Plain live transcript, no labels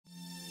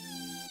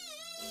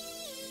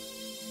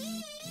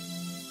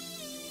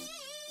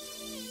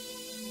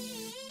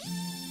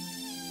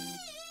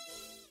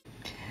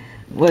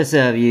What's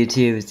up,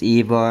 YouTube? It's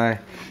Ebar,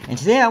 and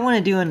today I want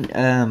to do an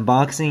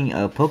unboxing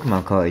of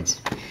Pokemon cards.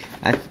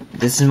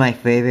 This is my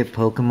favorite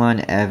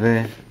Pokemon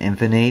ever,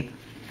 Infernape.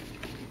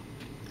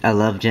 I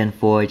love Gen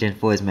 4. Gen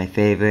 4 is my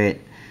favorite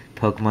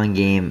Pokemon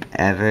game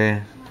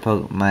ever. I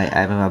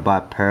remember I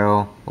bought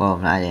Pearl. Well,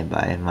 I didn't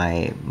buy it.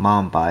 My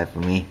mom bought it for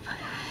me,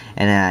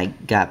 and then I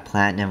got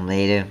Platinum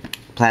later.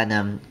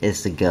 Platinum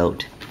is the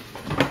GOAT.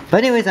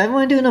 But anyways, I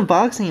want to do an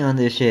unboxing on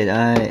this shit.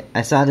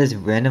 I saw this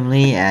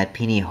randomly at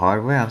Peony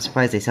Hardware. I'm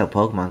surprised they sell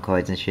Pokemon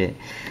cards and shit.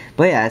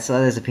 But yeah, I saw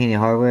this at Peony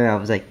Hardware. I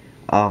was like,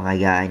 oh my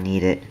god, I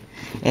need it.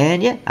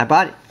 And yeah, I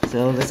bought it.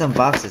 So let's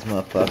unbox this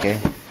motherfucker.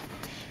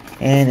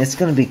 And it's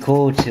gonna be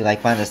cool to like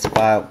find a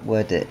spot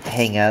where to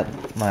hang up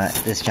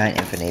this giant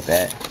Infernape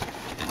at.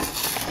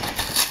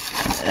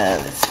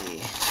 Let's see.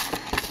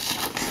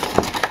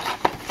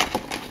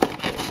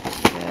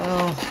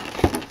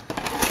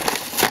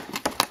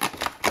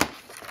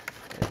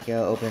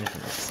 Go open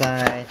from the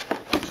side,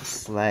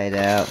 slide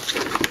out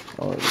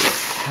all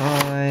these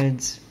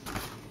cards.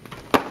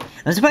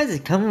 I'm surprised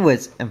it's coming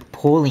with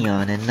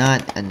Empoleon and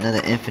not another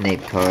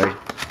Infernape card,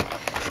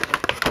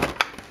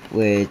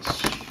 which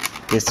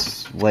this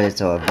is what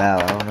it's all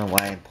about. I don't know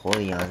why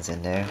Empoleon's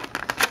in there.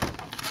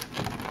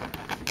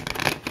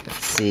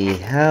 Let's see,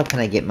 how can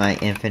I get my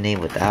Infernape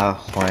without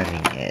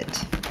harming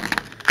it?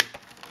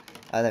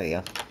 Oh, there we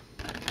go.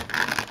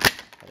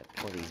 Gotta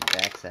pull these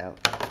backs out.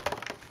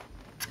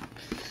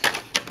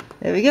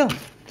 There we go.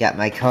 Got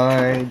my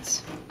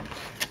cards.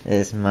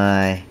 There's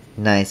my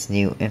nice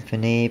new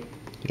Infernape.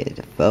 Get it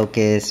to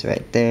focus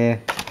right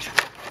there.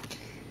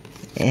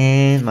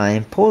 And my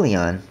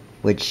Empoleon,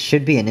 which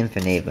should be an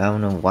Infernape. I don't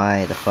know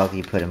why the fuck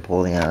you put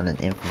Empoleon on an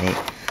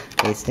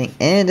Infernape base thing.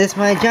 And it's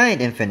my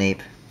giant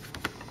Infernape.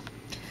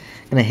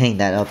 I'm gonna hang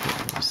that up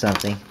or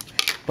something.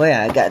 But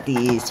yeah, I got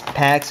these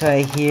packs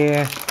right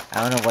here.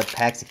 I don't know what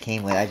packs it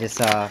came with. I just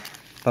saw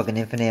fucking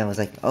Infinite. I was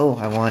like, oh,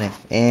 I want it.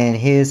 And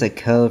here's a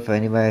code for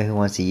anybody who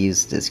wants to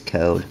use this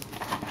code.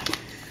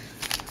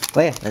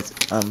 But yeah, let's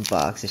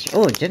unbox this.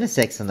 Oh,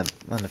 Genesec's on the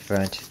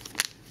front.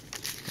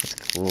 That's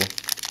cool.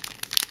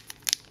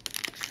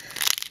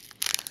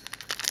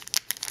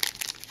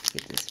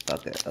 Get this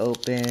fucker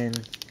open.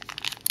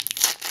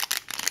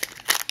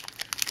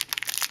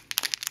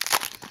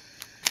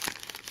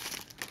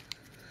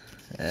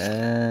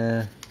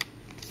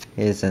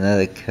 Here's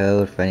another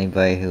code for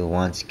anybody who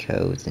wants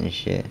codes and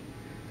shit.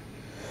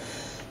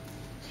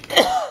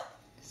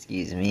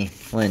 Excuse me.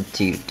 1,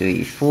 2,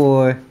 3,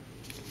 4.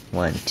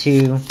 1,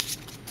 2.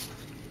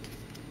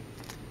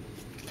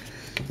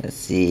 Let's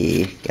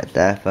see. Got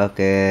that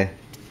fucker.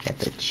 Got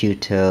the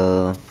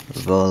Chuto,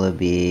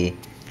 Volibee,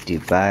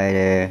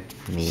 Dubiter,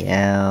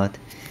 Meowth,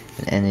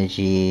 an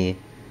Energy,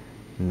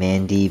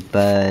 Mandy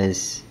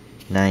Buzz,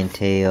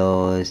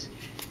 Ninetales,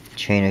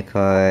 Trainer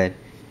card,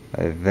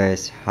 a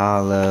Reverse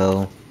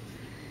Hollow,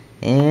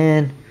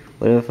 and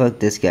whatever the fuck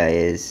this guy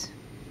is.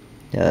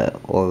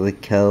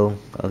 Oricocos,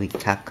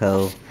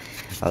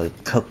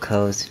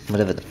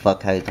 whatever the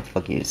fuck, how the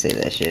fuck you say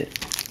that shit.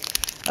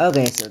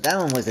 Okay, so that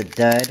one was a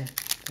dud.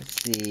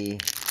 Let's see.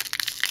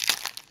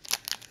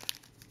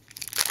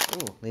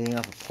 Ooh, leading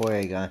off a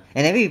Porygon.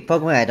 And every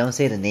Pokemon I don't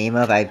say the name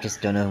of, I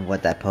just don't know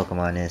what that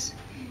Pokemon is.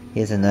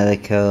 Here's another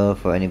code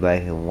for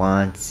anybody who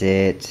wants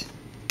it.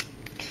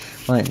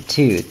 1,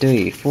 2,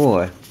 3,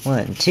 4.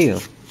 1, 2.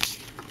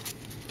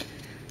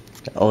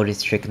 The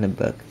oldest trick in the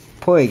book.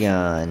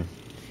 Porygon.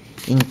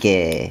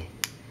 Inkay,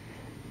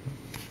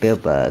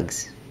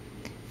 Billbugs,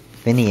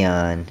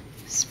 Finneon,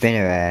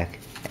 Spinnerack,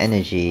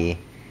 Energy,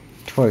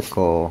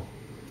 Torkoal,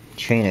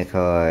 Trainer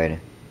card,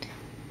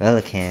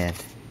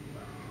 Relicanth,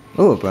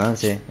 ooh,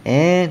 Bronzer,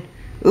 and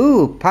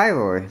ooh,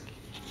 Pyroar.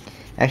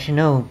 Actually,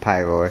 no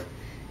Pyroar.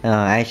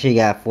 I actually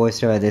got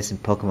 4-star of this in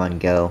Pokemon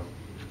Go.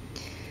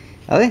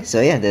 Okay,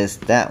 so yeah, there's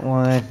that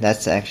one.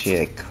 That's actually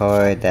a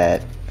card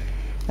that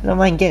I don't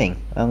mind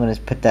getting. I'm gonna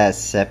put that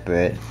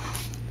separate.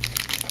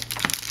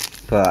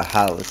 A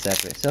hollow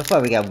separate. So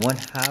far we got one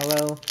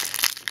hollow.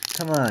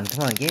 Come on,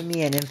 give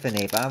me an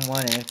Infernape. I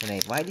want an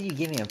Infernape. Why did you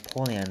give me a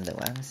Empoleon though?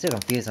 I'm still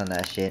confused on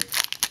that shit.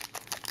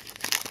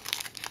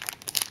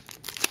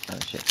 Oh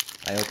shit.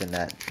 I opened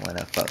that one,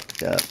 I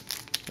fucked up.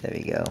 There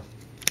we go.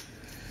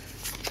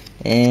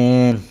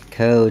 And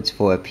codes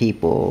for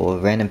people,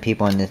 random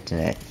people on the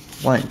internet.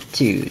 1,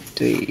 2,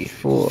 3,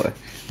 4.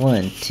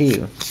 1,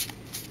 2.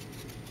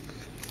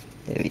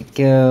 There we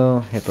go.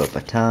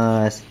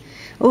 Hippopotas.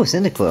 Oh,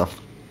 Cyndaquil.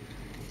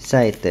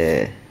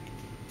 Scyther,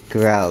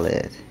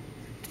 Growlithe,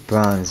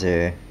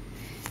 Bronzer,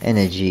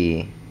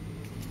 Energy,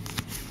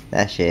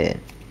 that shit,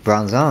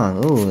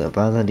 Bronzong, ooh, a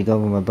Bronzong to go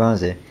over my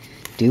Bronzer,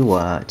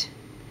 Duat,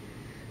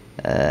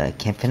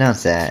 can't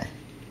pronounce that,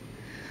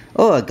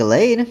 oh, a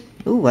Gallade,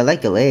 ooh, I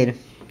like Gallade,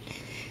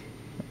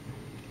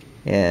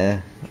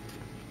 yeah,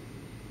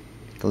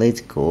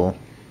 Gallade's cool,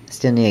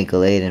 still need a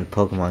Gallade in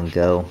Pokemon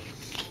Go.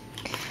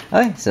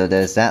 Okay, so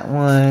there's that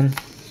one.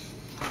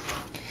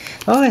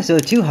 Okay, so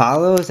 2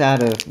 hollows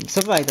out of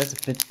something like that's a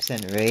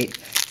 50% rate.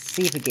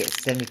 See if we get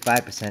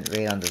 75%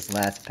 rate on this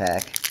last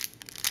pack.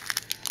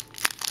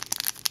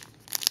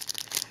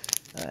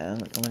 I'm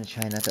gonna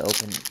try not to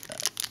open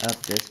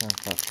up this one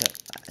fucked up.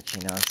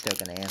 Actually, no, I'm still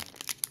gonna am.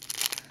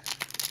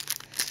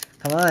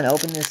 Come on,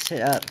 open this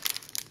shit up.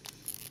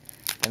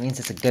 That means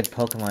it's a good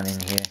Pokemon in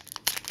here.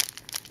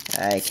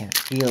 I can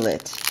feel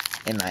it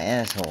in my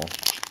asshole.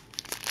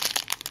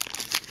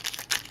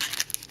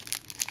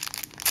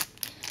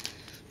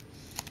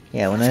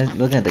 Yeah, when I was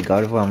looking at the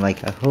Gardevoir, I'm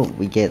like, I hope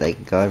we get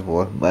like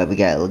Gardevoir, but we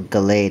got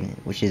Gallade,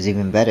 which is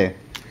even better.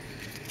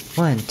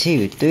 1,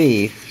 2,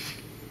 3,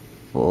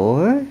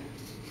 4.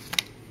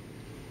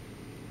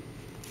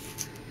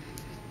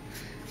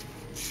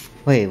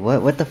 Wait,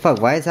 what the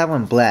fuck? Why is that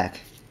one black?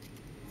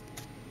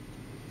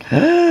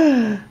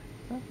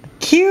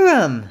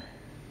 Kyurem!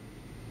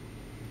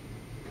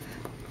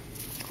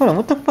 Hold on,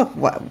 what the fuck?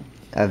 What?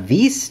 A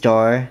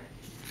V-Star?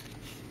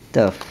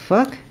 The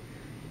fuck?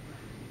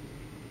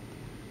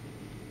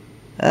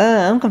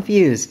 I'm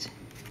confused.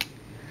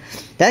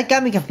 That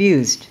got me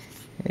confused.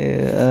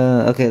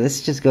 Okay,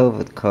 let's just go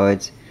with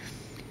cards.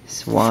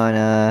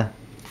 Swanna,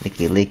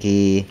 Licky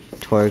Licky,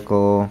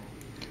 Torkoal,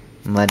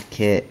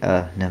 Mudkip,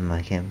 not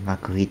Mudkip,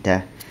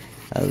 Makuhita,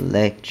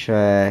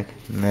 Electric,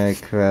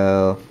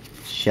 Murkrow,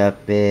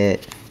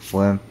 Shuppet,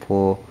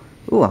 Wurmple.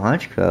 Ooh, a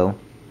Honchkrow.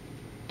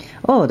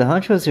 Oh, the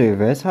Honchkrow's a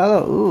reverse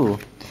hollow? Ooh.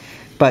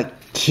 But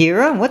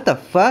Kyurem? What the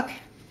fuck?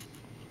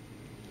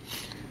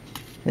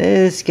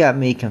 This got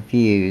me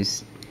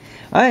confused.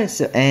 Alright,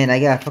 so, and I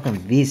got a fucking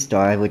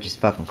V-Star, which is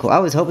fucking cool. I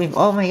was hoping,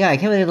 oh my god, I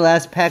can't believe the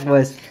last pack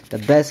was the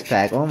best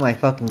pack. Oh my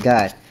fucking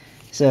god.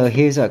 So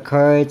here's our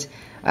cards.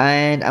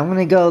 And I'm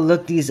gonna go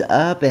look these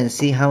up and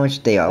see how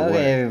much they are worth.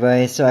 Okay,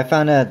 everybody, so I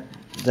found out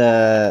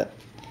the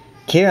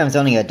Kyurem's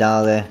only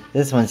 $1.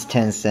 This one's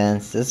 10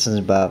 cents. This one's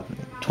about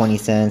 20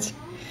 cents.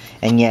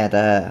 And yeah,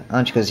 the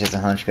Honchkrow's just a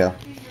Honchkrow.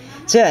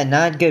 So yeah,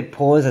 not good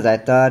pulls as I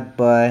thought,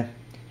 but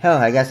hell,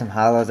 I got some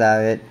hollows out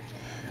of it.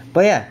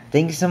 But yeah,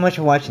 thank you so much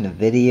for watching the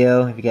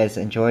video. If you guys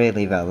enjoyed it,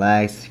 leave a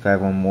like, subscribe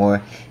one more.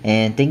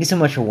 And thank you so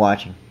much for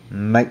watching.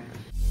 Bye.